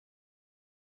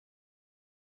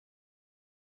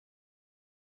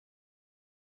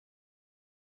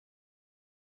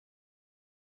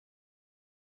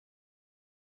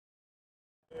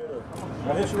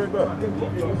I'll hit you right back.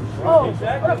 Oh,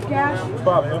 what up, Cash? What's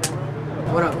poppin', man?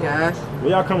 What up, Cash?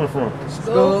 Where y'all coming from?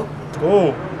 School.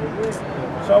 School.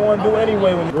 What y'all want to do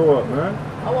anyway when you grow up, man?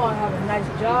 I want to have a nice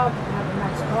job and have a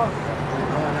nice car. I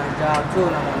want a nice job too,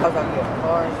 and I want to get a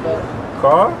car and stuff.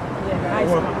 Car? Yeah, nice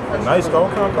car. A nice car?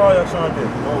 What kind of car y'all trying to get?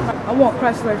 I want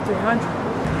Chrysler 300.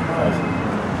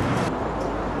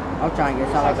 I'm trying to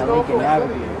get something like a Lincoln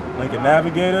Navigator. Lincoln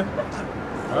Navigator?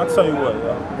 I'll tell you what,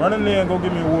 run in there and go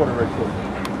get me a water right quick.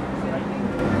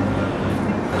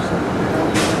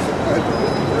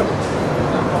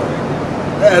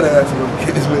 That ass little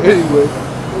kids, but anyway.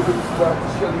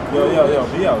 Yo,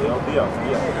 be out, be out.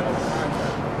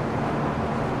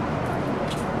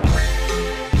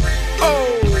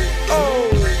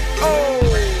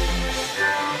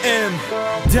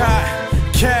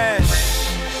 M.Cash,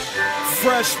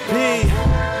 Fresh P,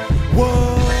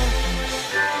 whoa.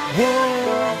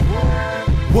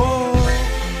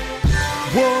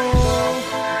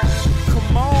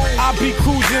 Come on. I be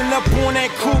cruising up on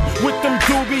that coupe with them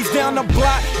doobies down the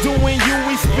block, doing you,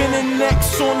 we spinning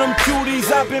necks on them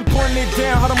cuties. I've been putting it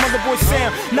down, how the mother boy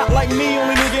Sam, not like me,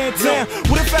 only nigga in town.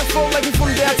 What if fast forward like me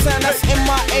from downtown? That's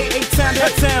M.A, A-Town,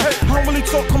 that town. I don't really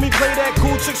talk, call me play that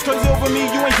cool. Chicks crazy over me,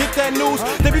 you ain't hit that news.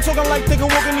 They be talking like they can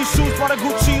walk in these shoes, by the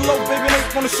Gucci low, baby, they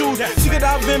on the shoes. She could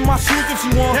dive in my shoes if she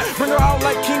want. Bring her out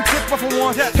like King Tip if I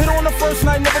want. Hit her on the first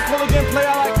night, never call again. Play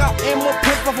her like I am a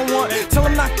pimp if I want. Tell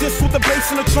them knock this with the bass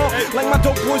in the trunk, like my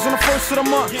dope boys on the first of the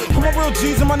month. Put my real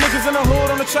G's and my niggas in the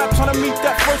hood on the trap, trying to meet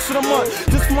that first of the month.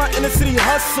 This for my inner city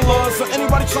hustlers, or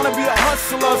anybody trying to be a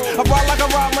hustler. I ride like I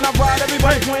ride when I ride.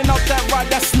 Everybody playing out that ride,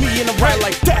 that's me in a ride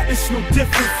like that. It's no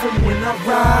different from when I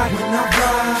ride.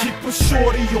 Keep a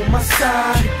shorty on my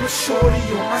side.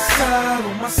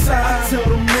 I tell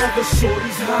them other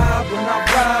shorties high when I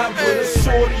ride with a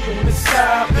shorty on the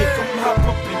side. Make them hop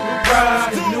up in the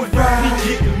ride. We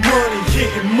getting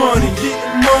money.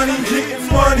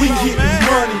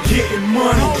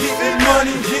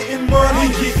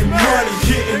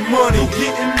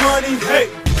 Hey,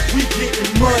 we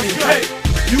getting money. Hey,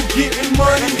 you getting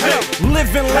money. Hey,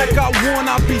 living like I want,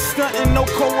 I be stunting, no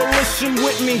coalition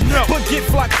with me. But get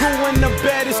fly crew and the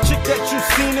baddest chick that you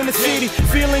seen in the city.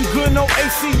 Feeling good, no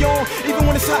AC on, even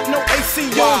when it's hot, no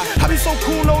AC on. I be so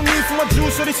cool, no need for my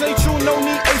juice, so they say true, no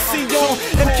need AC on.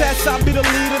 M.Cash, I be the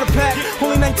lead of the pack.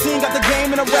 Only 19, got the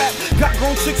game in a rap. Got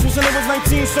grown chicks when they was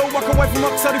 19, so walk away from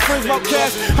upside friends about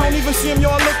cash. I don't even see them,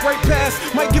 y'all look right past.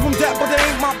 Might give them that, but they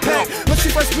ain't my pack. Let's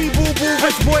shoot fresh speed, boo boo,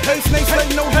 rich boy, ace, snake, slay,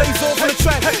 no days off on the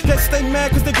track. Guess they mad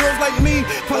cause they girls like me.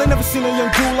 Probably never seen a young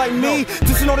dude like me.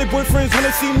 Just to know they boyfriends when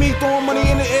they see me throwing money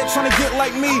in the air trying to get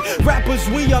like me. Rappers,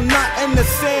 we are not in the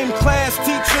same class,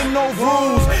 teaching no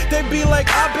rules. They be like,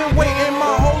 I've been waiting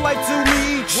my whole life to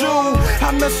meet you. I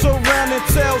mess around and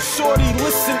tell shorty,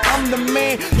 listen, I'm the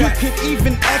man. You can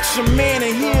even ask your man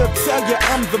and he'll tell you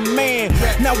I'm the man.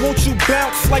 Now won't you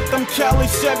bounce like them Cali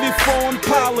Chevy foreign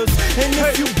Impalas? And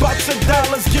if you bout your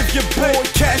dollars, give your boy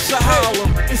Cash a holler.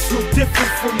 It's no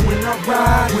different from when I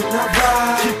ride.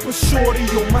 Keep a shorty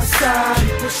on my side.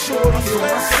 I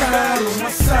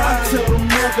tell them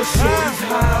other shorties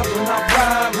high when I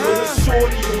ride with a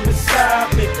shorty on the side.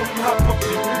 Make them hop up in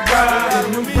the ride.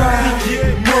 We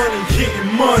getting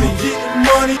money.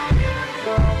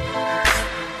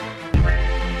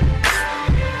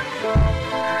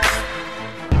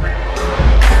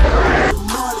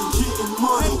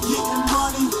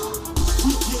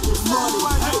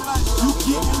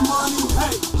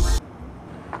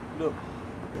 Look,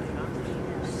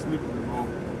 sleeping, bro.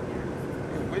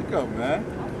 Hey, wake up, man.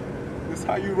 This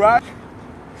how you ride?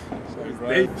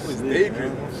 It's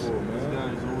daydreaming.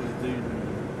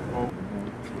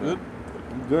 Good?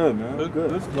 I'm good, man.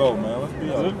 Good. Let's go, man. Let's be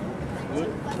out.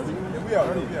 We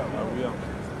out.